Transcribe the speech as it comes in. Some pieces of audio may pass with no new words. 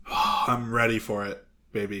I'm ready for it,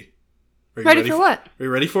 baby. Are you ready for what? Are you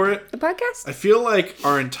ready for it? The podcast? I feel like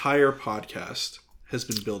our entire podcast has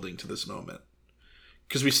been building to this moment.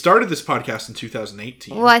 Because we started this podcast in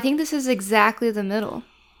 2018. Well, I think this is exactly the middle.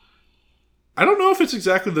 I don't know if it's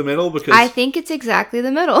exactly the middle because... I think it's exactly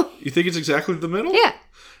the middle. You think it's exactly the middle? Yeah.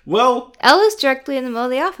 Well... L is directly in the middle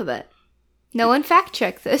of the alphabet. No one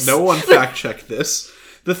fact-checked this. No one fact-checked this.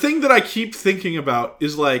 The thing that I keep thinking about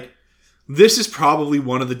is, like, this is probably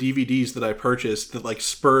one of the DVDs that I purchased that, like,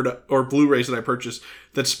 spurred... Or Blu-rays that I purchased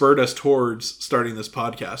that spurred us towards starting this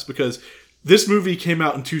podcast. Because this movie came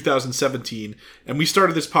out in 2017, and we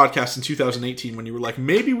started this podcast in 2018 when you were like,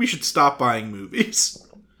 maybe we should stop buying movies.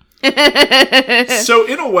 So,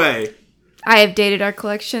 in a way... I have dated our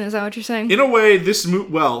collection, is that what you're saying? In a way, this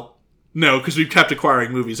movie... Well... No, because we've kept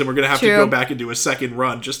acquiring movies, and we're going to have to go back and do a second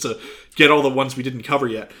run just to get all the ones we didn't cover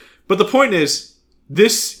yet. But the point is,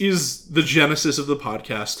 this is the genesis of the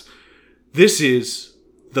podcast. This is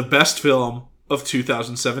the best film of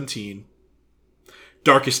 2017,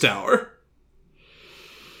 Darkest Hour.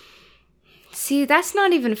 See, that's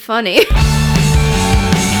not even funny.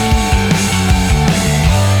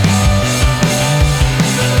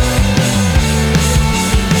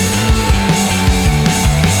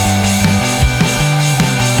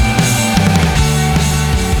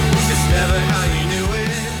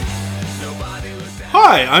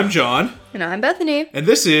 Hi, I'm John. And I'm Bethany. And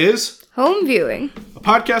this is... Home Viewing. A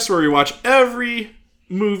podcast where we watch every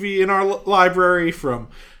movie in our library from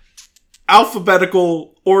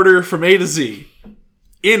alphabetical order from A to Z.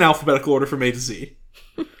 In alphabetical order from A to Z.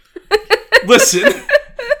 Listen.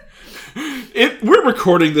 We're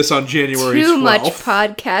recording this on January 12th. Too much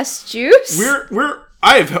podcast juice.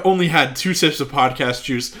 I have only had 2 sips of podcast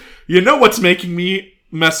juice. You know what's making me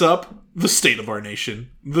mess up? The state of our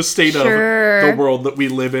nation. The state of the world that we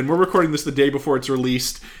live in. We're recording this the day before it's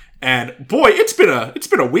released. And boy, it's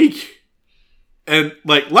been a week. And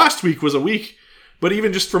like last week was a week. But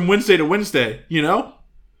even just from Wednesday to Wednesday, you know?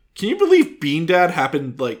 Can you believe Bean Dad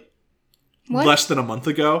happened like less than a month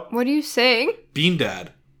ago? What are you saying? Bean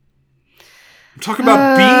Dad. I'm talking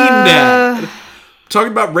about Bean Dad. I'm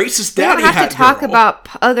talking about racist daddy hat. We don't have to talk about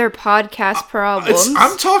other podcast problems.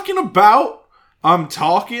 I'm talking about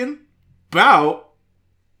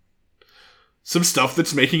some stuff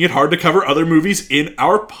that's making it hard to cover other movies in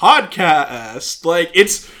our podcast. Like,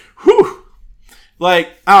 it's... Whew. Like,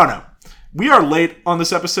 I don't know. We are late on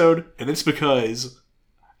this episode, and it's because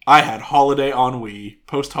I had holiday ennui.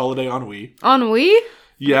 Post-holiday ennui. Ennui?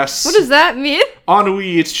 Yes. What does that mean?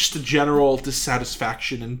 Ennui, it's just a general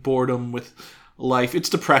dissatisfaction and boredom with life. It's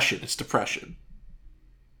depression.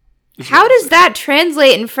 How does that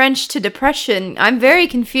translate in French to depression? I'm very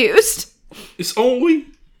confused. It's only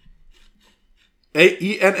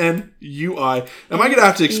A-E-N-N-U-I. Am I going to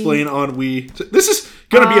have to explain ennui? This is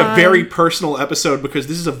going to be a very personal episode because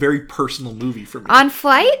this is a very personal movie for me. On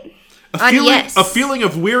flight? A feeling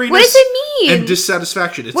of weariness. What does it mean? And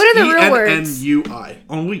dissatisfaction. It's what are the real words? E-N-N-U-I.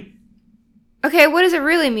 Ennui. Okay, what does it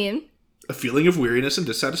really mean? A feeling of weariness and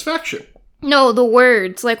dissatisfaction. No, the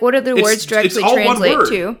words. Like, what are the words directly translate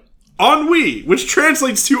to? Ennui, which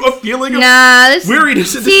translates to a feeling of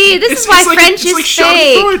weariness. See, this is why French is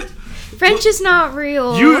fake. French is not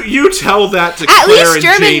real. You tell that to At Claire least and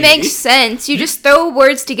German Jamie. makes sense. You just throw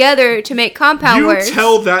words together to make compound words. You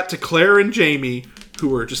tell that to Claire and Jamie,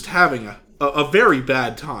 who are just having a very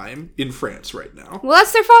bad time in France right now. Well,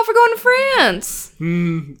 that's their fault for going to France.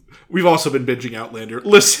 We've also been binging Outlander.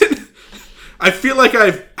 Listen, I feel like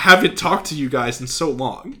I haven't talked to you guys in so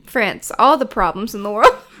long. France, all the problems in the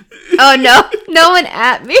world. Oh, no. No one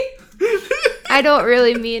at me. I don't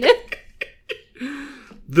really mean it.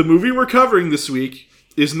 The movie we're covering this week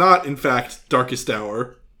is not, in fact, Darkest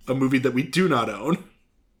Hour, a movie that we do not own.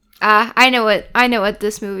 I know what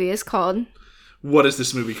this movie is called. What is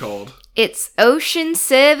this movie called? It's Ocean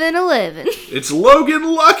 7-Eleven. It's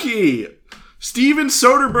Logan Lucky! Steven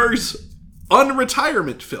Soderbergh's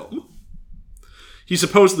unretirement film. He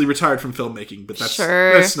supposedly retired from filmmaking, but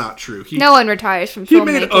that's not true. No one retires from filmmaking.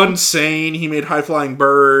 He made Unsane, he made High Flying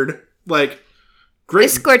Bird, like, great.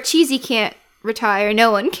 If Scorsese can't retire, no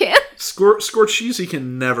one can. Scorsese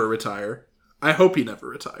can never retire. I hope he never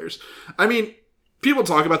retires. I mean, people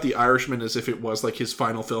talk about The Irishman as if it was, like, his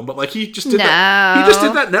final film, but, like, he just did that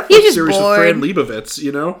Netflix series with Fran Lebowitz,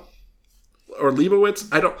 you know? Or Leibowitz?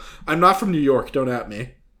 I'm not from New York, don't at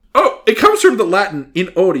me. Oh, it comes from the Latin in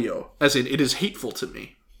odio, as in, it is hateful to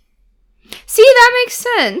me. See, that makes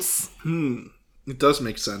sense. It does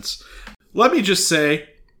make sense. Let me just say,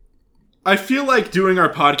 I feel like doing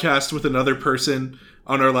our podcast with another person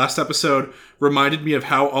on our last episode reminded me of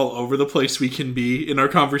how all over the place we can be in our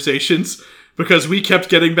conversations because we kept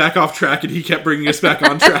getting back off track and he kept bringing us back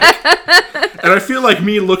on track. And I feel like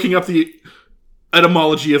me looking up the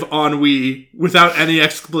etymology of ennui without any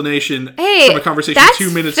explanation from a conversation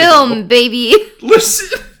 2 minutes ago. That's film, baby.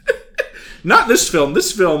 Listen. Not this film.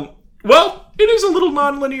 This film, well, it is a little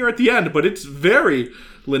non-linear at the end, but it's very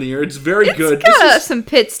linear. It's very good. It's got some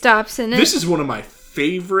pit stops in it. This is one of my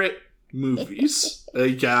favorite movies.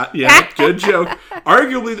 Yeah, good joke.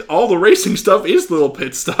 Arguably, all the racing stuff is little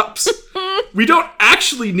pit stops. We don't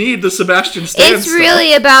actually need the Sebastian Stan It's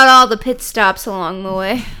really about all the pit stops along the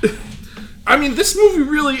way. I mean, this movie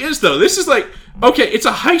really is, though. This is like, okay, it's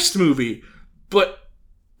a heist movie,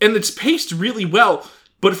 and it's paced really well,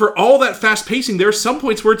 but for all that fast pacing, there are some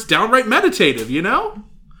points where it's downright meditative, you know?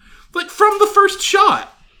 Like, from the first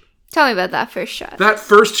shot. Tell me about that first shot. That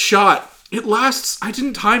first shot, it lasts, I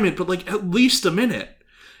didn't time it, but like at least a minute.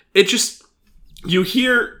 It just, you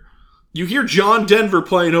hear John Denver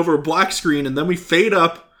playing over a black screen, and then we fade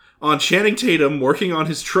up on Channing Tatum working on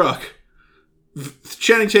his truck.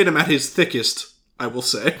 Channing Tatum at his thickest, I will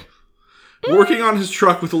say. Working on his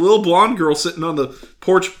truck with a little blonde girl sitting on the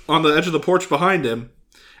porch, on the edge of the porch behind him.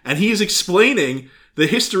 And he is explaining the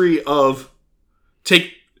history of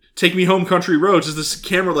Take Me Home Country Roads as this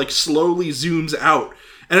camera like slowly zooms out.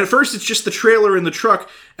 And at first it's just the trailer in the truck.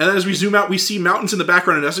 And then as we zoom out, we see mountains in the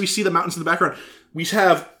background. And as we see the mountains in the background, we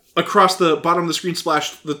have across the bottom of the screen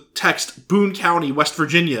splashed the text, Boone County, West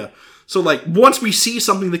Virginia. So, like, once we see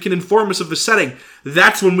something that can inform us of the setting,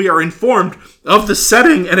 that's when we are informed of the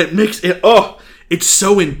setting, and it makes it, it's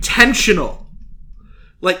so intentional.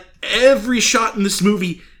 Like, every shot in this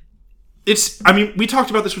movie, we talked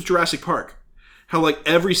about this with Jurassic Park. How, like,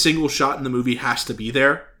 every single shot in the movie has to be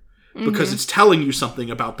there, because it's telling you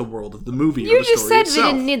something about the world of the movie or the story itself. You just said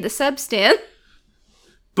we didn't need the substand.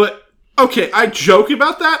 But, okay, I joke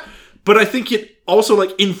about that, but I think it also,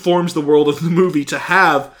 like, informs the world of the movie to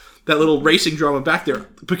have that little racing drama back there.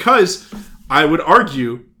 Because I would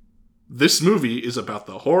argue this movie is about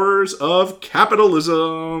the horrors of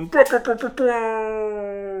capitalism.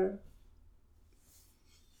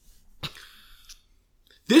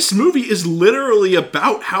 This movie is literally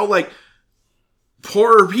about how, like,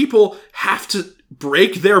 poorer people have to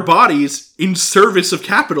break their bodies in service of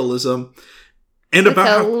capitalism. And it's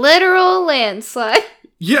about a literal landslide.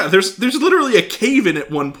 Yeah, there's literally a cave-in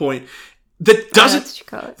at one point that doesn't,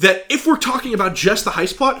 that if we're talking about just the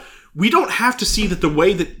heist plot, we don't have to see that the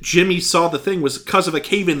way that Jimmy saw the thing was because of a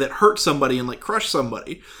cave-in that hurt somebody and, like, crushed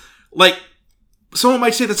somebody. Like, someone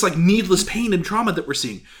might say that's, like, needless pain and trauma that we're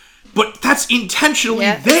seeing. But that's intentionally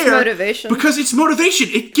there. It's motivation. Because it's motivation.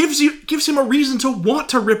 It gives him a reason to want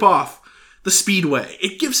to rip off the Speedway.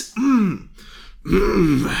 It gives,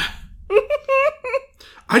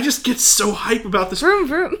 I just get so hype about this. Vroom,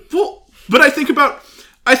 vroom. Well, but I think about,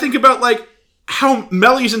 like, how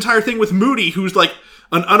Melly's entire thing with Moody, who's, like,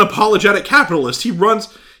 an unapologetic capitalist. He works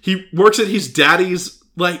at his daddy's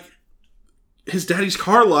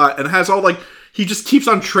car lot and has all, like, he just keeps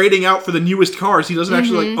on trading out for the newest cars. He doesn't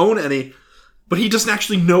actually, like, own any, but he doesn't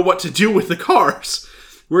actually know what to do with the cars.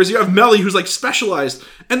 Whereas you have Melly, who's, like, specialized.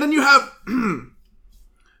 And then you have,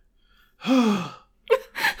 oh,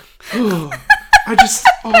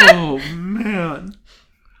 man.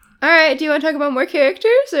 Alright, do you want to talk about more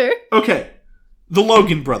characters, or? Okay. The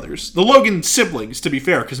Logan brothers. The Logan siblings, to be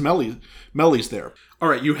fair, because Melly's there.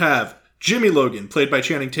 Alright, you have Jimmy Logan, played by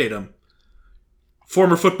Channing Tatum.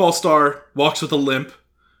 Former football star, walks with a limp,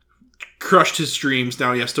 crushed his dreams,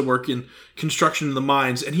 now he has to work in construction in the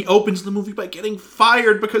mines, and he opens the movie by getting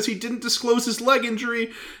fired because he didn't disclose his leg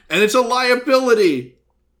injury, and it's a liability.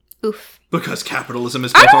 Oof. Because capitalism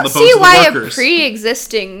is built on the bones of the workers. I don't see why a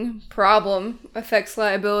pre-existing problem affects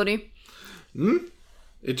liability.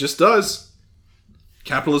 It just does.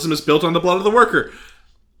 Capitalism is built on the blood of the worker.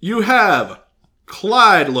 You have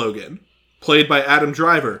Clyde Logan, played by Adam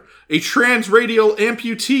Driver, a transradial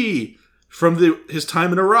amputee from his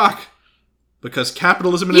time in Iraq. Because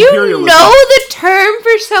capitalism and imperialism... You know the term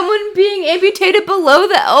for someone being amputated below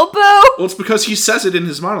the elbow? Well, it's because he says it in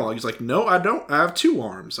his monologue. He's like, no, I don't. I have 2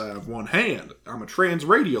 arms. I have 1 hand. I'm a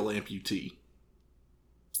transradial amputee.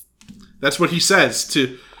 That's what he says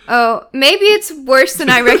to... Oh, maybe it's worse than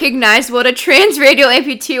I recognized what a transradial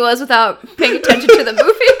amputee was without paying attention to the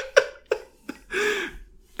movie.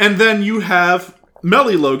 And then you have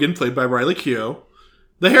Melly Logan, played by Riley Keough,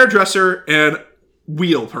 the hairdresser and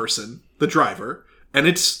wheel person, the driver. And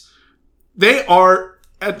they are,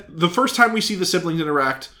 at the first time we see the siblings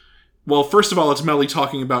interact, well, first of all, it's Melly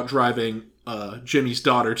talking about driving Jimmy's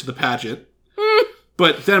daughter to the pageant.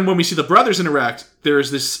 But then when we see the brothers interact, there is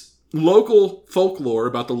this local folklore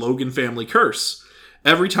about the Logan family curse.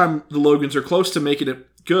 Every time the Logans are close to making it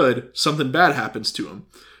good, something bad happens to them.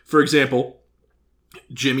 For example,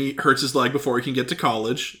 Jimmy hurts his leg before he can get to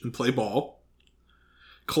college and play ball.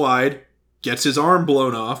 Clyde gets his arm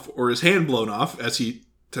blown off, or his hand blown off, as he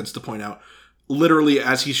tends to point out, literally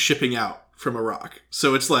as he's shipping out from Iraq.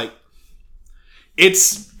 So it's like,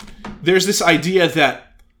 there's this idea that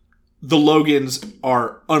the Logans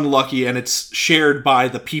are unlucky and it's shared by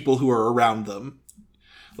the people who are around them.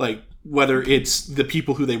 Like, whether it's the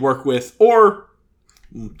people who they work with or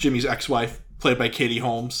Jimmy's ex-wife, played by Katie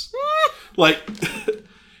Holmes. Like,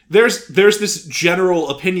 there's this general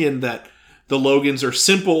opinion that the Logans are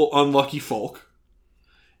simple, unlucky folk.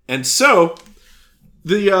 And so,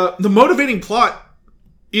 the motivating plot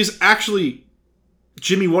is actually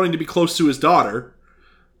Jimmy wanting to be close to his daughter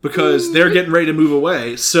because they're getting ready to move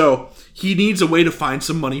away. So, he needs a way to find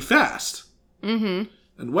some money fast. Mm-hmm.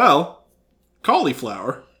 And, well,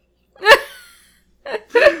 cauliflower.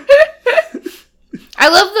 I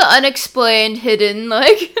love the unexplained, hidden,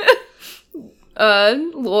 like,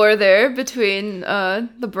 lore there between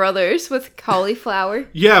the brothers with cauliflower.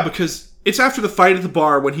 Yeah, because it's after the fight at the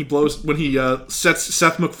bar when he sets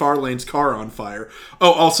Seth MacFarlane's car on fire.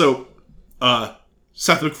 Oh, also,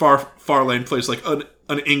 Seth MacFarlane plays like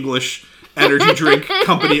an English energy drink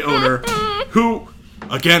company owner who,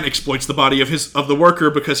 again, exploits the body of the worker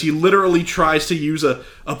because he literally tries to use a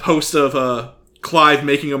post of Clive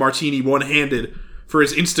making a martini one-handed for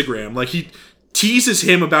his Instagram. Like, he teases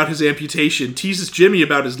him about his amputation, teases Jimmy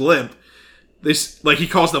about his limp. He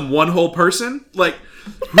calls them one whole person. Like,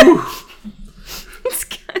 whew.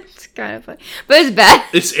 It's kind of funny. But it's bad.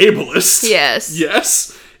 It's ableist. Yes.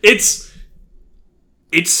 Yes.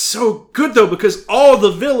 It's so good, though, because all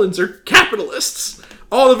the villains are capitalists.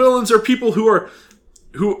 All the villains are people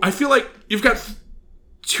who I feel like you've got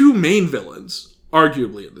two main villains,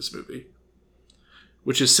 arguably, in this movie.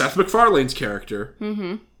 Which is Seth MacFarlane's character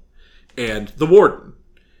and the Warden.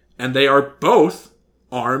 And they are both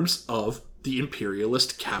arms of the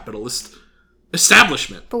imperialist capitalist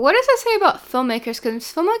establishment. But what does that say about filmmakers?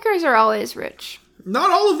 Because filmmakers are always rich. Not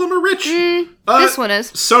all of them are rich. This one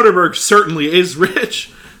is. Soderbergh certainly is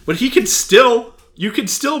rich, but you can still be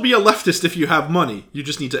a leftist if you have money. You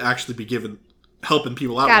just need to actually be helping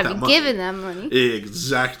people out with that money. Gotta be giving them money.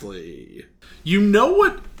 Exactly. You know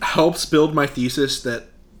what helps build my thesis that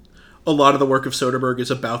a lot of the work of Soderbergh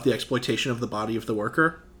is about the exploitation of the body of the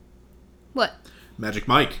worker? What? Magic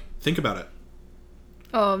Mike. Think about it.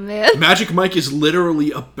 Oh, man. Magic Mike is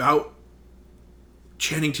literally about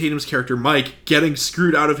Channing Tatum's character, Mike, getting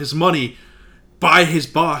screwed out of his money by his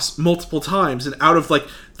boss multiple times and out of, like,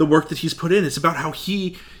 the work that he's put in. It's about how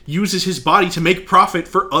he uses his body to make profit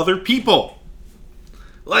for other people.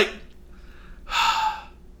 Like...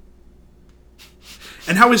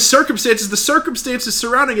 and how his the circumstances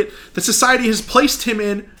surrounding it that society has placed him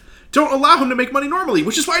in, don't allow him to make money normally,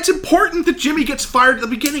 which is why it's important that Jimmy gets fired at the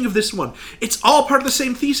beginning of this one. It's all part of the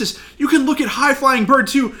same thesis. You can look at High Flying Bird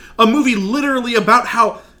 2, a movie literally about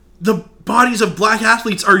how the bodies of black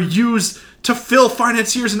athletes are used to fill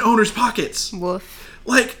financiers and owners' pockets. Woof.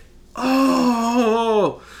 Like,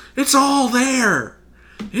 oh, it's all there.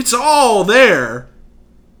 It's all there.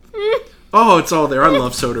 Oh, it's all there. I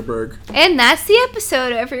love Soderbergh. And that's the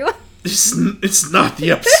episode, everyone. It's not the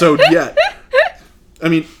episode yet. I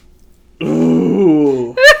mean,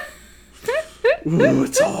 ooh,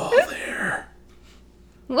 it's all there.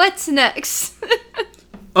 What's next?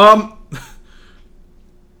 Well,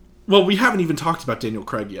 we haven't even talked about Daniel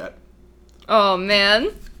Craig yet. Oh,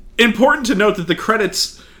 man. Important to note that the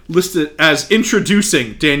credits listed as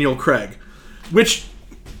introducing Daniel Craig, which,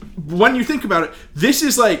 when you think about it, this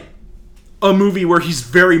is like a movie where he's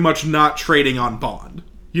very much not trading on Bond,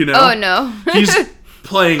 you know? Oh, no. He's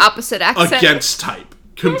playing opposite accent against type,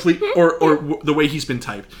 complete, or the way he's been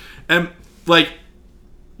typed. And, like,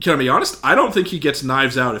 can I be honest? I don't think he gets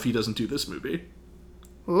Knives Out if he doesn't do this movie.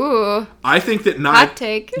 Ooh. I think that Hot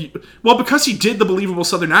take. Well, because he did the believable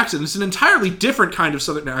Southern accent, it's an entirely different kind of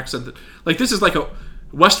Southern accent. Like, this is like a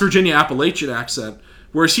West Virginia Appalachian accent,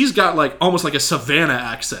 whereas he's got, like, almost like a Savannah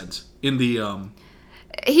accent in the,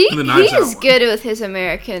 He is good with his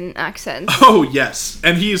American accent. Oh, yes.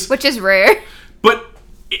 And which is rare. But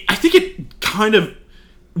I think it kind of...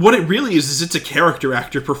 What it really is it's a character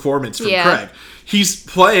actor performance from Craig. He's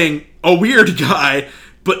playing a weird guy,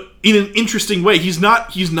 but in an interesting way. He's not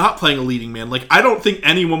playing a leading man. Like, I don't think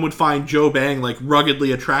anyone would find Joe Bang, like,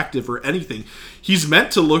 ruggedly attractive or anything. He's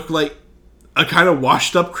meant to look like a kind of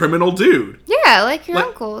washed up criminal dude. Yeah, like your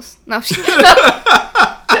uncles. No.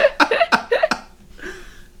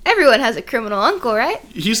 Everyone has a criminal uncle, right?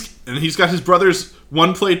 He's got his brothers,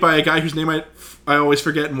 one played by a guy whose name I always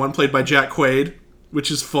forget, and one played by Jack Quaid,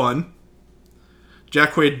 which is fun.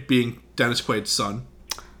 Jack Quaid being Dennis Quaid's son.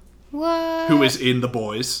 What? Who is in The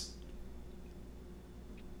Boys.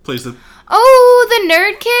 Plays the... Oh, the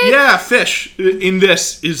nerd kid? Yeah, Fish. In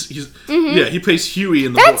this, yeah, he plays Huey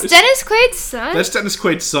in The Boys. That's Dennis Quaid's son? That's Dennis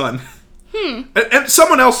Quaid's son. And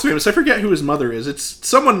someone else famous. I forget who his mother is. It's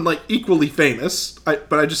someone, like, equally famous. But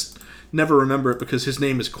I just never remember it because his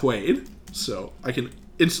name is Quaid. So I can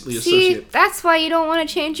instantly associate. See, that's why you don't want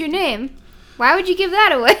to change your name. Why would you give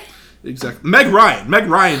that away? Exactly. Meg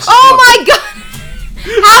Ryan's Oh my god!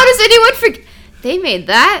 How does anyone forget? They made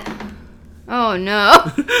that? Oh no.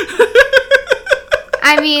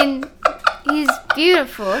 I mean, he's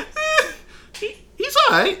beautiful. He's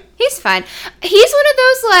alright. He's fine. He's one of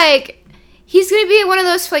those, like, he's gonna be one of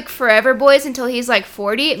those, like, forever boys until he's, like,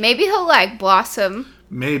 40. Maybe he'll, like, blossom.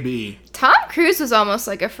 Maybe. Tom Cruise was almost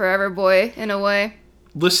like a forever boy, in a way.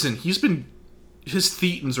 Listen, his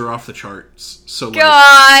thetans are off the charts. So, like,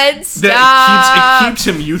 God, stop. It keeps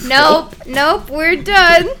him youthful. Nope, we're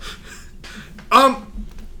done.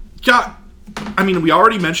 God, I mean, we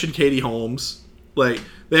already mentioned Katie Holmes. Like,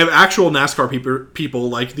 they have actual NASCAR people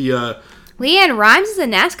like the, Leanne Rimes is a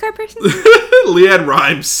NASCAR person? Leanne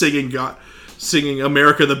Rimes singing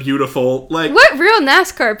America the Beautiful. Like, what real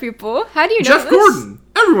NASCAR people? How do you know Jeff this? Gordon.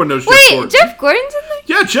 Everyone knows Jeff Gordon. Wait, Jeff Gordon's in there?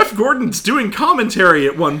 Yeah, Jeff Gordon's doing commentary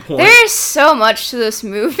at one point. There's so much to this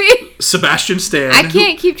movie. Sebastian Stan. I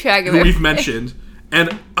can't keep track of it. Who we've mentioned.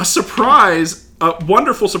 And a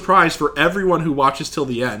wonderful surprise for everyone who watches till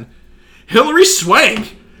the end, Hilary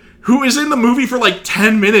Swank, who is in the movie for like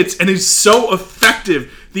 10 minutes and is so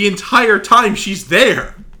effective the entire time she's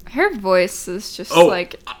there. Her voice is just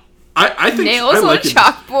I think nails I on like a it.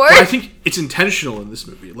 chalkboard. But I think it's intentional in this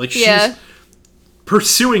movie. Like, she's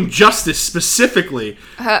pursuing justice specifically.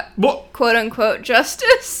 Quote unquote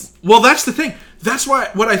justice. Well, that's the thing. That's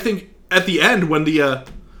what I think at the end when the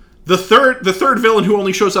third villain who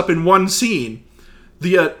only shows up in one scene,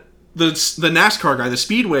 the NASCAR guy, the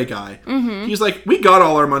Speedway guy, he's like, we got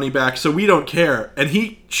all our money back, so we don't care. And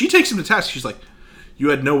she takes him to task. She's like, you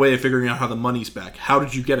had no way of figuring out how the money's back. How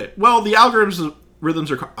did you get it? Well, the algorithms are...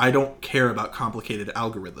 I don't care about complicated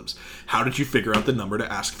algorithms. How did you figure out the number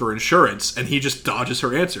to ask for insurance? And he just dodges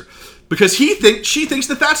her answer. Because she thinks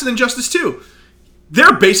that that's an injustice too.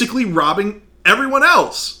 They're basically robbing everyone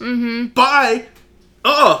else. By...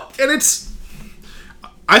 and it's...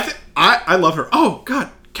 I love her. Oh,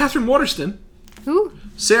 God. Catherine Waterston. Who?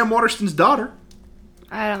 Sam Waterston's daughter.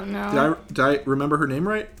 I don't know. Did I remember her name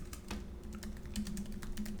right?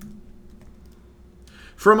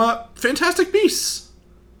 From Fantastic Beasts.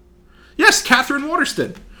 Yes, Catherine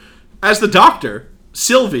Waterston. As the doctor,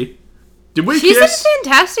 Sylvie. Did we She's kiss? in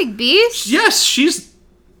Fantastic Beasts? Yes, she's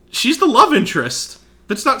the love interest.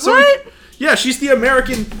 That's not so. What? Yeah, she's the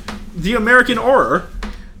American Auror.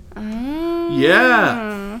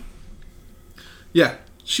 Yeah. Yeah.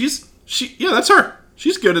 Yeah, that's her.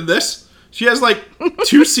 She's good in this. She has like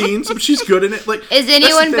 2 scenes, but she's good in it. Like, is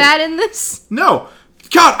anyone bad in this? No.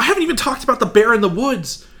 God, I haven't even talked about the bear in the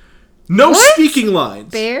woods. No speaking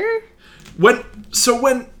lines. Bear? When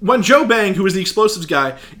Joe Bang, who is the explosives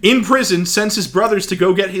guy, in prison sends his brothers to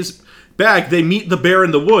go get his bag, they meet the bear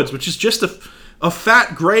in the woods, which is just a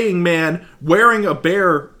fat graying man wearing a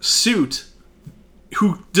bear suit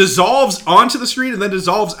who dissolves onto the screen and then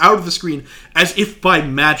dissolves out of the screen as if by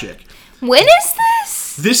magic. When is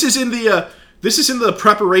this? This is in the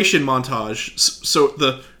preparation montage. So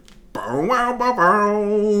the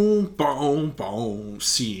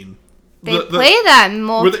scene. They play that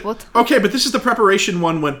multiple times. Okay, but this is the preparation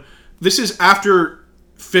one when this is after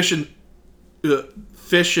Fish and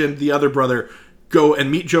the other brother go and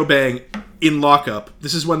meet Joe Bang in lockup.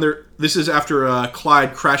 This is after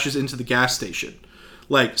Clyde crashes into the gas station.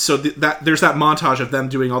 Like, so there's that montage of them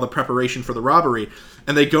doing all the preparation for the robbery,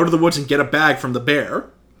 and they go to the woods and get a bag from the bear,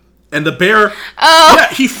 and the bear,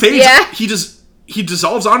 he fades. Yeah. He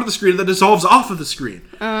dissolves onto the screen and then dissolves off of the screen,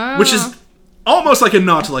 which is almost like a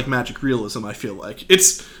nod to like magic realism. I feel like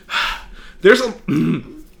there's a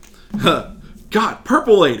God,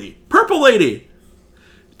 Purple Lady.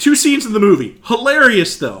 2 scenes in the movie,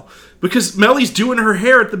 hilarious though, because Mellie's doing her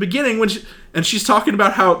hair at the beginning and she's talking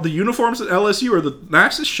about how the uniforms at LSU are the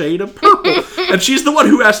nicest shade of purple, and she's the one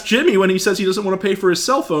who asked Jimmy when he says he doesn't want to pay for his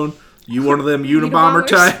cell phone, "You one of them Unabomber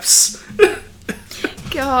types?"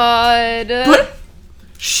 God. But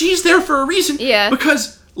she's there for a reason. Yeah.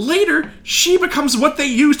 Because later, she becomes what they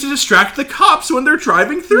use to distract the cops when they're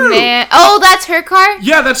driving through. Man. Oh, that's her car?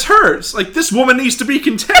 Yeah, that's hers. Like, this woman needs to be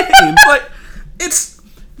contained. Like,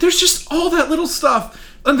 there's just all that little stuff.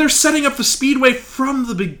 And they're setting up the Speedway from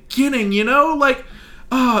the beginning, you know?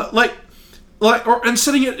 And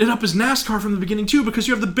setting it up as NASCAR from the beginning, too, because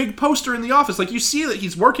you have the big poster in the office. Like, you see that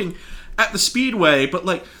he's working at the Speedway, but,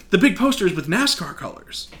 like, the big poster is with NASCAR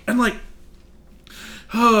colors. And, like,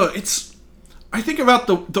 it's... I think about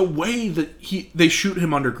the way that they shoot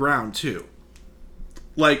him underground, too.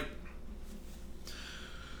 Like,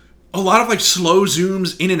 a lot of, like, slow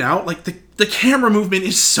zooms in and out. Like, the camera movement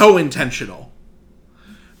is so intentional.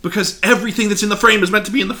 Because everything that's in the frame is meant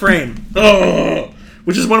to be in the frame. Ugh!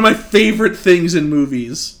 Which is one of my favorite things in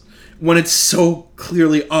movies. When it's so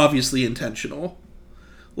clearly, obviously intentional.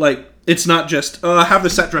 Like, it's not just, have the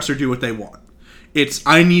set dresser do what they want. It's,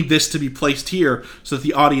 I need this to be placed here so that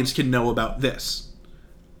the audience can know about this.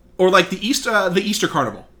 Or like the Easter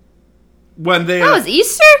Carnival. When they... That was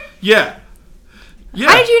Easter? Yeah. Yeah.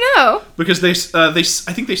 How did you know? Because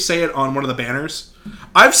I think they say it on one of the banners.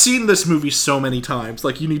 I've seen this movie so many times.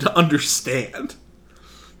 Like, you need to understand.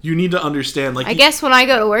 You need to understand, like... I guess when I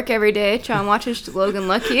go to work every day, John watches Logan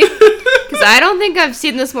Lucky. Because I don't think I've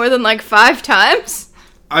seen this more than, like, 5 times.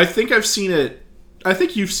 I think I've seen it... I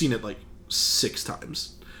think you've seen it, like, 6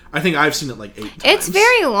 times. I think I've seen it, like, 8 times. It's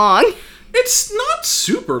very long. It's not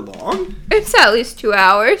super long. It's at least 2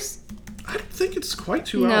 hours. I don't think it's quite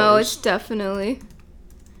 2 hours. No, it's definitely...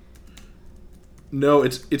 No,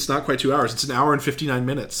 it's not quite 2 hours. It's 1 hour and 59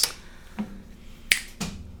 minutes.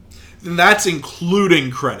 And that's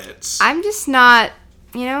including credits. I'm just not,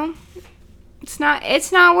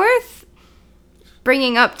 it's not worth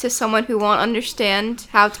bringing up to someone who won't understand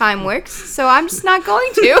how time works, so I'm just not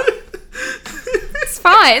going to. It's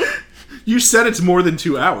fine. You said it's more than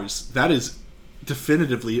 2 hours. That is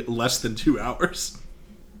definitively less than 2 hours.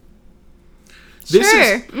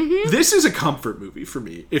 This is a comfort movie for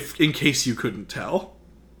me, in case you couldn't tell.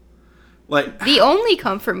 Like, the only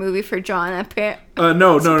comfort movie for John,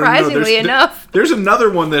 no. Surprisingly enough. There's another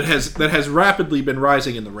one that has rapidly been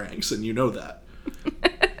rising in the ranks, and you know that.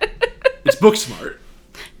 It's Booksmart.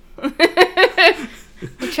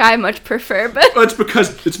 Which I much prefer, but...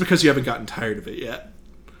 It's because you haven't gotten tired of it yet.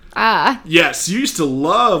 Ah. Yes, you used to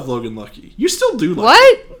love Logan Lucky. You still do love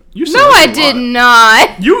what? it. What? No, I did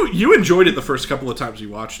not. You enjoyed it the first couple of times you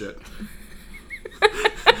watched it.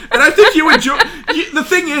 And I think you enjoy... the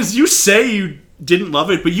thing is, you say you didn't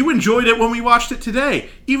love it, but you enjoyed it when we watched it today.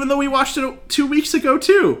 Even though we watched it 2 weeks ago,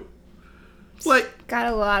 too. Like... Got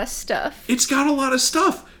a lot of stuff. It's got a lot of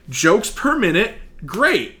stuff. Jokes per minute,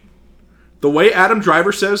 great. The way Adam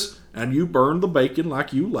Driver says, and you burn the bacon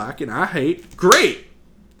like you like and I hate, great.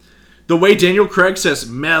 The way Daniel Craig says,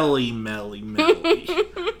 melly, melly, melly,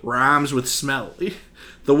 rhymes with smelly.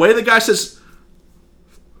 The way the guy says,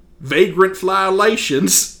 vagrant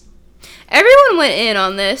flylations. Everyone went in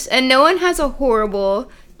on this, and no one has too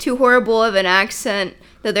horrible of an accent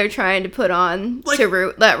that they're trying to put on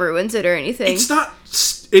that ruins it or anything. It's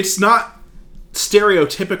not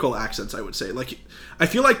stereotypical accents, I would say. Like, I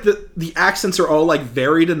feel like the accents are all, like,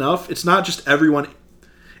 varied enough. It's not just everyone...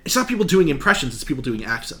 It's not people doing impressions, it's people doing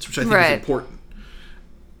accents, which I think is important.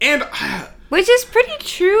 And... which is pretty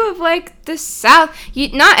true of, like, the South.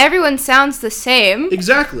 Not everyone sounds the same.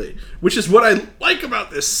 Exactly. Which is what I like about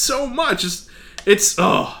this so much. It's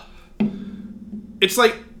like...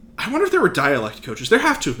 I wonder if there were dialect coaches. There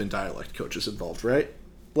have to have been dialect coaches involved, right?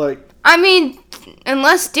 Like... I mean,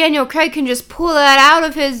 unless Daniel Craig can just pull that out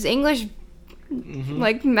of his English,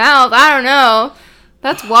 mouth. I don't know.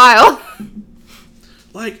 That's wild.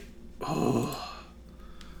 Like,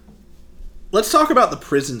 let's talk about the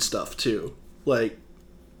prison stuff, too. Like,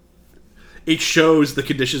 it shows the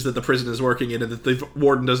conditions that the prison is working in and that the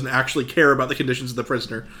warden doesn't actually care about the conditions of the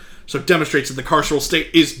prisoner. So it demonstrates that the carceral state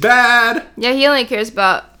is bad. Yeah, he only cares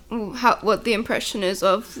about what the impression is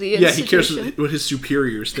of the institution. Yeah, he cares what his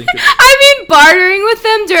superiors think. I mean, bartering with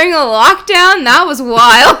them during a lockdown, that was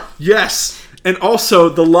wild. Yes, and also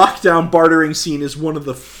the lockdown bartering scene is one of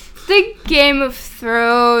the... The Game of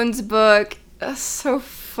Thrones book. That's so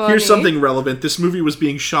funny. Here's something relevant. This movie was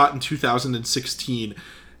being shot in 2016,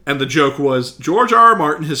 and the joke was, George R. R.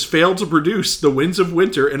 Martin has failed to produce The Winds of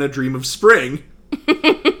Winter and A Dream of Spring.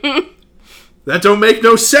 That don't make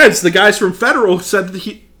no sense. The guys from Federal said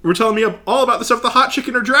that were telling me all about the stuff, the Hot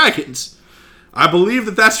Chicken or Dragons. I believe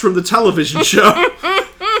that that's from the television show. But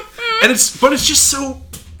it's just so...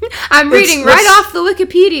 I'm reading right off the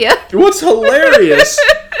Wikipedia.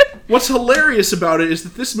 What's hilarious about it is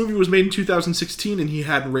that this movie was made in 2016 and he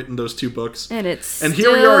hadn't written those 2 books. And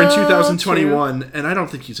here we are in 2021, true. And I don't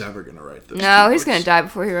think he's ever going to write those. No, he's going to die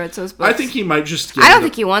before he writes those books. I think he might just... I don't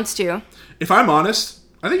think he wants to. If I'm honest,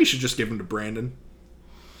 I think he should just give them to Brandon.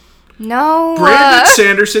 No. Brandon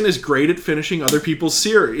Sanderson is great at finishing other people's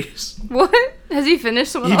series. What? Has he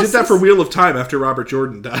finished someone else's? He did that for Wheel of Time after Robert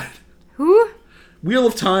Jordan died. Who? Wheel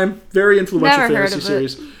of Time, very influential fantasy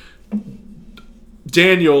series.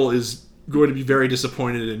 Daniel is going to be very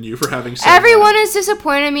disappointed in you for having said Everyone is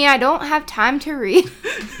disappointed in me. I don't have time to read.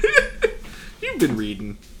 You've been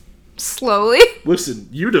reading. Slowly. Listen,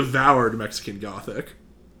 you devoured Mexican Gothic.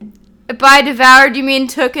 By devoured, you mean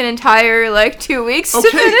took an entire, 2 weeks to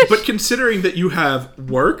finish? But considering that you have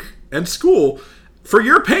work and school, for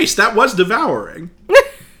your pace, that was devouring.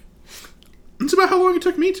 It's about how long it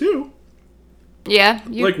took me, too. Yeah.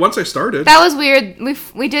 Once I started. That was weird.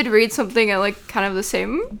 We did read something at, kind of the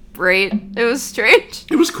same rate. It was strange.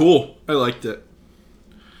 It was cool. I liked it.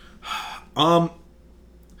 God,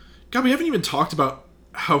 we haven't even talked about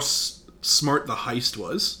how smart the heist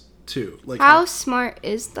was. Too. How smart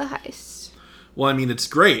is the heist? Well, I mean, it's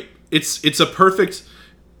great. It's a perfect.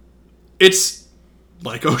 It's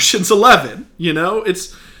like Ocean's 11, you know.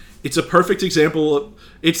 It's a perfect example of.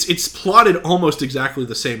 It's plotted almost exactly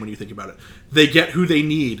the same when you think about it. They get who they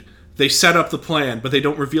need. They set up the plan, but they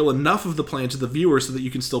don't reveal enough of the plan to the viewer so that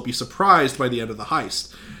you can still be surprised by the end of the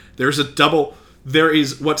heist. There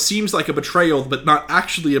is what seems like a betrayal, but not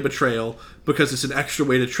actually a betrayal because it's an extra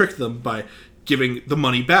way to trick them by giving the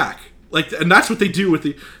money back. And that's what they do with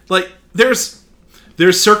the there's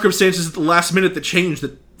circumstances at the last minute that change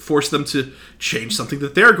that force them to change something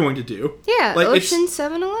that they're going to do. Yeah, Ocean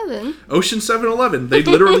 7-Eleven. Ocean 7-Eleven. They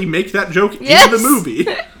literally make that joke in the movie.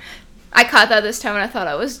 I caught that this time and I thought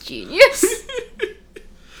I was genius.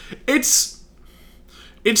 It's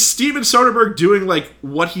Steven Soderbergh doing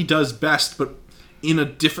what he does best, but in a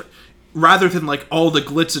different, rather than all the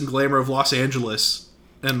glitz and glamour of Los Angeles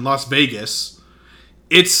and Las Vegas,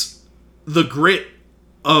 it's the grit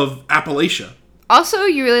of Appalachia. Also,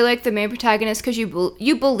 you really like the main protagonist because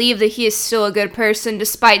you believe that he is still a good person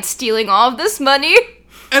despite stealing all of this money.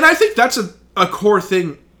 And I think that's a core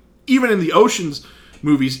thing, even in the Ocean's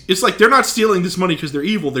movies. It's they're not stealing this money because they're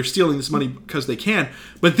evil, they're stealing this money because they can.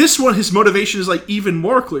 But this one, his motivation is even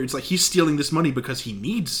more clear. It's he's stealing this money because he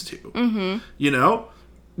needs to. Mm-hmm. You know?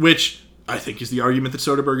 Which I think is the argument that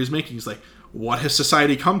Soderbergh is making. He's what has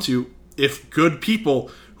society come to if good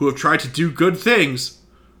people who have tried to do good things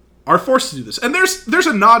are forced to do this? And there's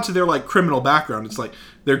a nod to their criminal background. It's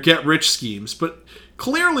their get rich schemes, but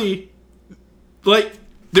clearly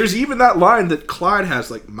there's even that line that Clyde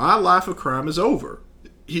has my life of crime is over.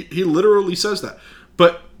 He literally says that.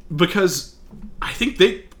 But because I think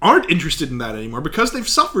they aren't interested in that anymore because they've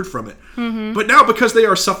suffered from it. Mm-hmm. But now because they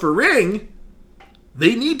are suffering,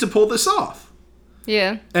 they need to pull this off.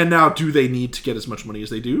 Yeah. And now, do they need to get as much money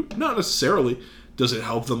as they do? Not necessarily. Does it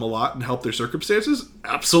help them a lot and help their circumstances?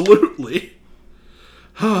 Absolutely.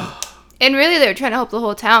 And really, they're trying to help the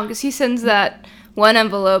whole town because he sends that one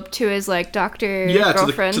envelope to his doctor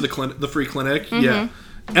girlfriend. to the clinic, the free clinic. Mm-hmm. Yeah,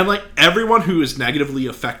 and everyone who is negatively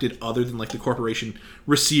affected, other than the corporation,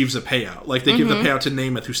 receives a payout. They give the payout to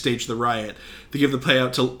Namath, who staged the riot. They give the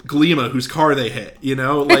payout to Glima, whose car they hit. You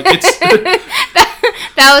know, it's.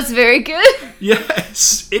 That was very good.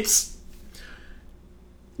 Yes, it's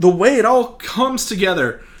the way it all comes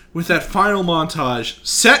together with that final montage.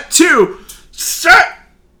 Set 2,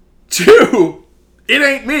 It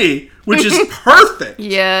Ain't Me, which is perfect.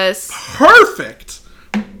 Yes, perfect.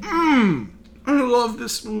 I love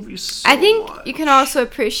this movie so much. I think you can also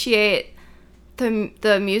appreciate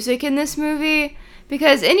the music in this movie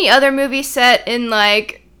because any other movie set in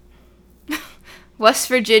West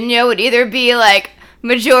Virginia would either be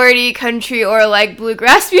majority country or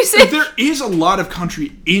bluegrass music. There is a lot of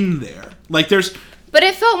country in there. There's. But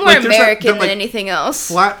it felt more American than anything else.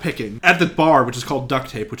 Flat picking at the bar, which is called Duct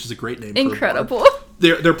Tape, which is a great name. Incredible. For a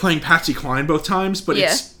bar. They're playing Patsy Cline both times, but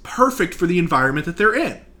it's perfect for the environment that they're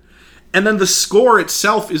in. And then the score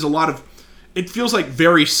itself is a lot of. It feels like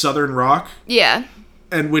very Southern rock. Yeah.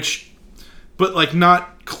 And but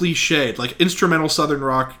not cliched, instrumental Southern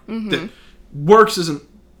rock that works as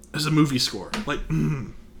a movie score.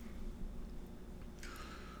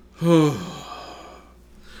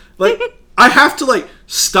 I have to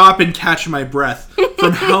stop and catch my breath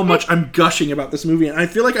from how much I'm gushing about this movie, and I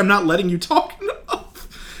feel like I'm not letting you talk enough.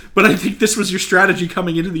 But I think this was your strategy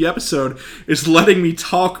coming into the episode, is letting me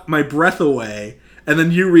talk my breath away, and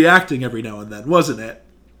then you reacting every now and then, wasn't it?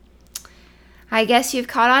 I guess you've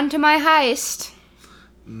caught on to my heist.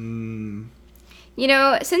 You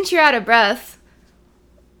know, since you're out of breath,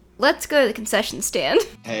 let's go to the concession stand.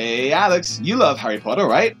 Hey, Alex, you love Harry Potter,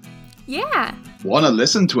 right? Yeah. Want to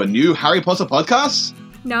listen to a new Harry Potter podcast?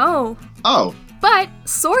 No. Oh, But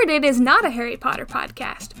Sorted is not a Harry Potter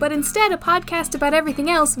podcast, but instead a podcast about everything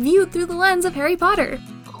else viewed through the lens of Harry Potter.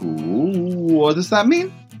 Cool. What does that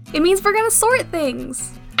mean? It means we're gonna sort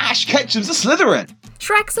things. Ash Ketchum's a Slytherin.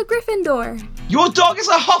 Shrek's a Gryffindor. Your dog is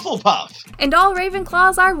a Hufflepuff. And all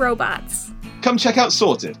Ravenclaws are robots. Come check out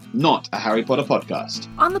Sorted, not a Harry Potter podcast.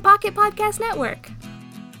 On the Pocket Podcast Network.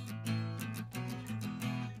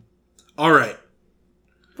 All right.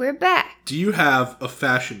 We're back. Do you have a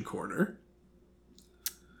fashion corner?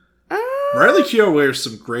 Riley Keough wears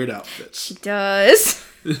some great outfits. She does.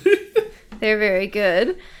 They're very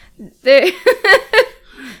good. They're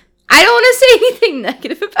I don't want to say anything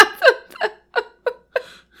negative about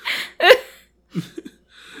them.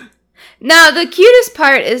 No, the cutest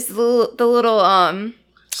part is the little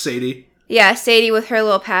Sadie. Yeah, Sadie with her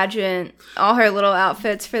little pageant, all her little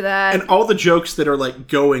outfits for that. And all the jokes that are like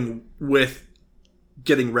going with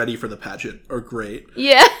getting ready for the pageant are great.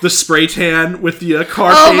 Yeah. The spray tan with the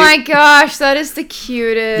car Oh paint. my gosh, that is the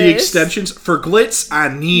cutest. The extensions. For Glitz, I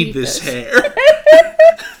need this hair.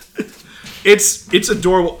 It's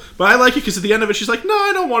adorable. But I like it because at the end of it, she's like, no, I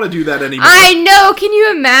don't want to do that anymore. I know. Can you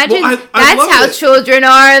imagine? Well, I That's love how it. children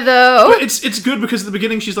are, though. But it's good because at the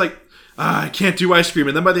beginning, she's like, I can't do ice cream.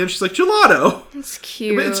 And then by the end, she's like, gelato. It's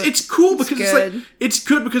cute. But it's cool because it's good. like, it's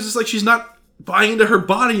good because it's like she's not buying into her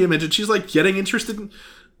body image and she's like getting interested in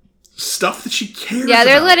stuff that she cares Yeah,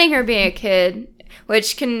 they're about. letting her be a kid,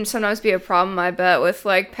 which can sometimes be a problem, I bet, with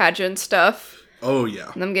like pageant stuff. Oh,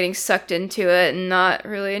 yeah. And them getting sucked into it and not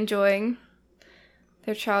really enjoying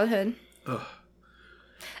their childhood. Ugh.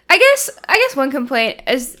 I guess one complaint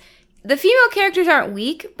is the female characters aren't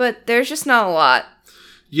weak, but there's just not a lot.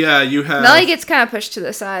 Yeah, you have... Melly gets kind of pushed to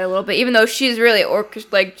the side a little bit, even though she's really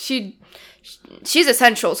she's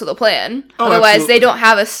essential to the plan. Oh, Otherwise, absolutely. they don't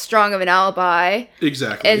have as strong of an alibi.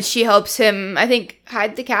 Exactly. And she helps him, I think,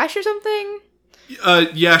 hide the cash or something.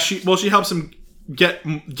 Yeah, she helps him get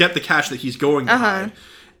the cash that he's going to hide.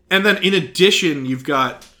 And then in addition, you've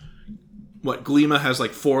got Gleema has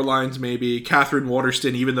like 4 lines maybe. Catherine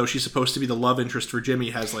Waterston, even though she's supposed to be the love interest for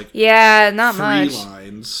Jimmy, has like not 3 much.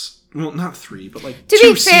 lines. Well, not 3, but like To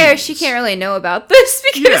 2 be fair, scenes. she can't really know about this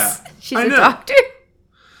because she's I a know. doctor.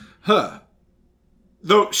 Huh.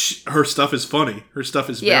 Though her stuff is funny. Her stuff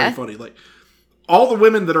is Yeah. very funny. Like all the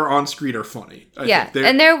women that are on screen are funny. I think.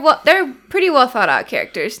 And they're pretty well thought out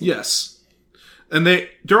characters. Yes. And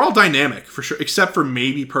they're all dynamic for sure, except for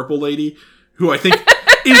maybe Purple Lady, who I think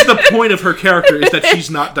is the point of her character is that she's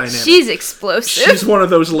not dynamic. She's explosive. She's one of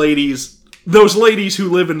those ladies who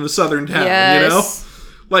live in the southern town, you know?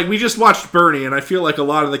 Like, we just watched Bernie, and I feel like a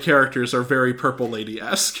lot of the characters are very Purple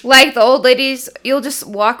Lady-esque. Like, the old ladies, you'll just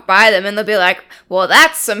walk by them, and they'll be like, well,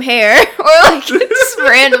 that's some hair. Or, like, just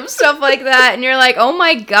random stuff like that. And you're like, oh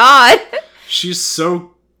my god. She's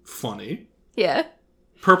so funny. Yeah.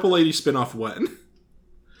 Purple Lady spin-off when?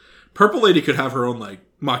 Purple Lady could have her own, like,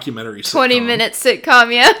 mockumentary sitcom. 20-minute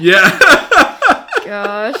sitcom, yeah. Yeah.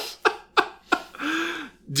 Gosh.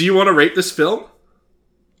 Do you want to rate this film?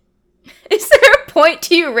 Is there a point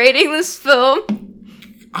to you rating this film?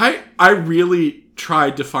 I really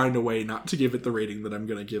tried to find a way not to give it the rating that I'm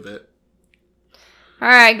going to give it.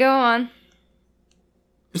 Alright, go on.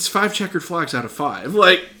 It's 5 checkered flags out of 5.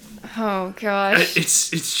 Like, Oh, gosh. it's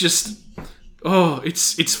just,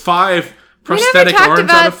 it's 5 prosthetic talked arms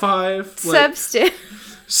about out of 5. Like, Substance.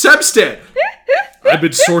 Sebstead! I've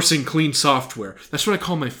been sourcing clean software. That's what I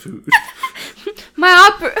call my food.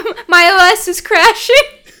 My OS is crashing.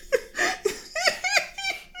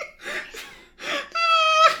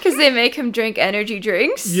 Because they make him drink energy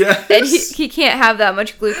drinks. Yes. And he can't have that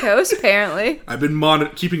much glucose, apparently. I've been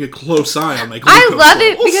keeping a close eye on my glucose I love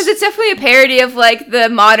it levels. because it's definitely a parody of, like, the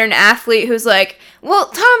modern athlete who's like, well,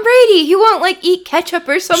 Tom Brady, he won't, like, eat ketchup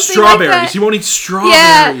or something Strawberries. like that. He won't eat strawberries.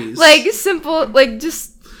 Yeah, like, simple, like,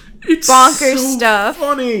 just It's bonkers so stuff.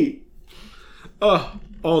 funny.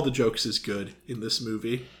 All the jokes is good in this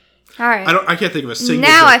movie. all right. I can't think of a single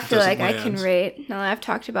Now joke I that feel doesn't like I can land. rate, now that I've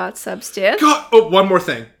talked about Substance. God, one more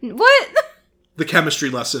thing. What? The chemistry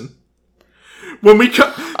lesson. When we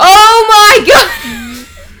Oh my god!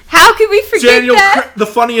 How could we forget Daniel, that? the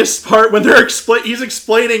funniest part when he's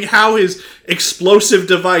explaining how his explosive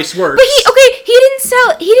device works. But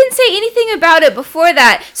he didn't say anything about it before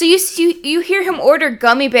that. So you hear him order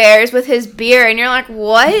gummy bears with his beer, and you're like,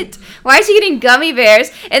 what? Why is he getting gummy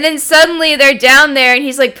bears? And then suddenly they're down there, and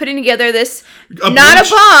he's like putting together this a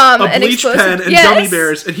bomb, a bleach pen, and yes. gummy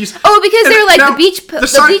bears, and he's because they're like now,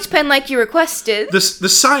 the bleach pen like you requested. The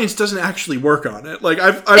science doesn't actually work on it. Like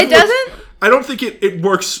I've It doesn't? I don't think it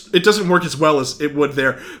works. It doesn't work as well as it would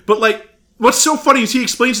there. But like, what's so funny is he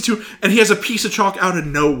explains it to him, and he has a piece of chalk out of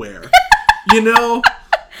nowhere. You know,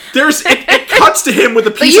 it cuts to him with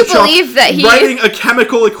a piece of chalk writing a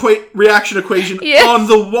chemical reaction equation on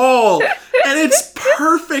the wall, and it's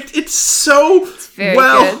perfect. It's so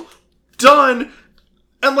well done.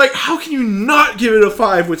 And, like, how can you not give it a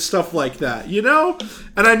 5 with stuff like that, you know?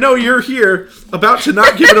 And I know you're here about to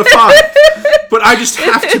not give it a 5, but I just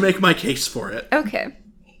have to make my case for it. Okay.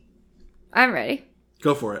 I'm ready.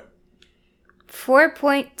 Go for it.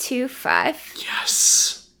 4.25.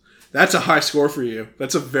 Yes. That's a high score for you.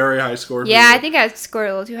 That's a very high score for you. Yeah, I think I scored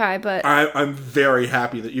a little too high, but... I'm very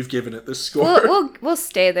happy that you've given it this score. We'll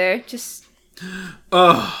stay there. Just...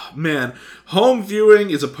 Oh, man. Home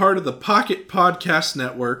viewing is a part of the Pocket Podcast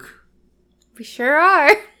Network. We sure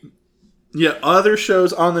are. Yeah, other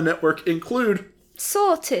shows on the network include...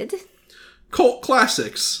 Sorted. Cult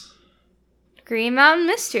Classics. Green Mountain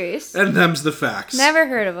Mysteries. And Them's the Facts. Never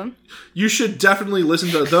heard of them. You should definitely listen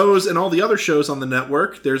to those and all the other shows on the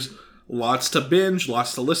network. There's lots to binge,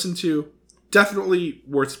 lots to listen to. Definitely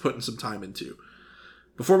worth putting some time into.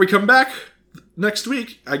 Before we come back... Next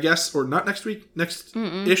week, I guess, or not next week,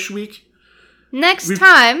 next-ish week. Next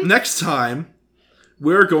time,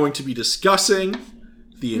 we're going to be discussing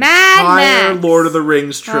the Mad entire Max. Lord of the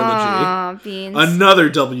Rings trilogy. Aw, beans. Another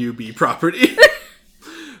WB property.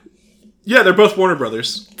 Yeah, they're both Warner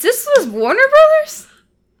Brothers. This was Warner Brothers?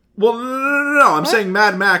 Well, no. I'm saying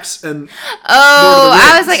Mad Max and Oh,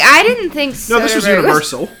 I was like, I didn't think so. No, this was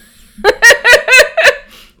Universal.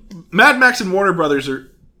 Mad Max and Warner Brothers are...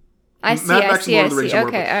 I see. Okay, all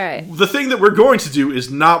right. The thing that we're going to do is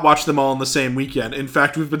not watch them all in the same weekend. In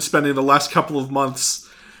fact, we've been spending the last couple of months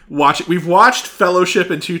watching... We've watched Fellowship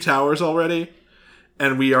and Two Towers already,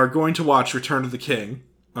 and we are going to watch Return of the King.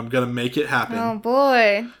 I'm going to make it happen. Oh,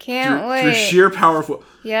 boy. Can't wait. Through sheer power of...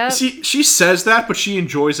 Yeah. See, she says that, but she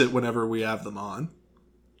enjoys it whenever we have them on.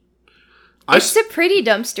 It's a pretty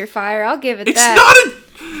dumpster fire. I'll give it it's that.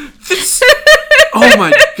 It's not a... Oh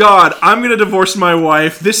my god, I'm going to divorce my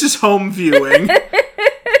wife. This is home viewing.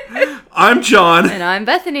 I'm John. And I'm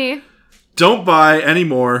Bethany. Don't buy any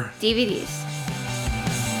more DVDs.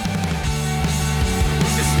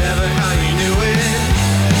 It's never how you knew it.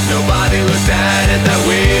 Nobody looked at it that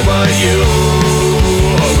way but you.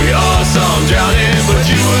 We all saw him drowning, but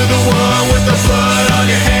you were the one with the blood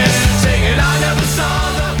on your hands, singing I never saw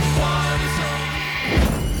the one.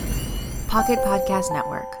 Pocket Podcast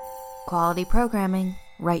Network. Quality programming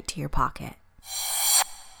right to your pocket.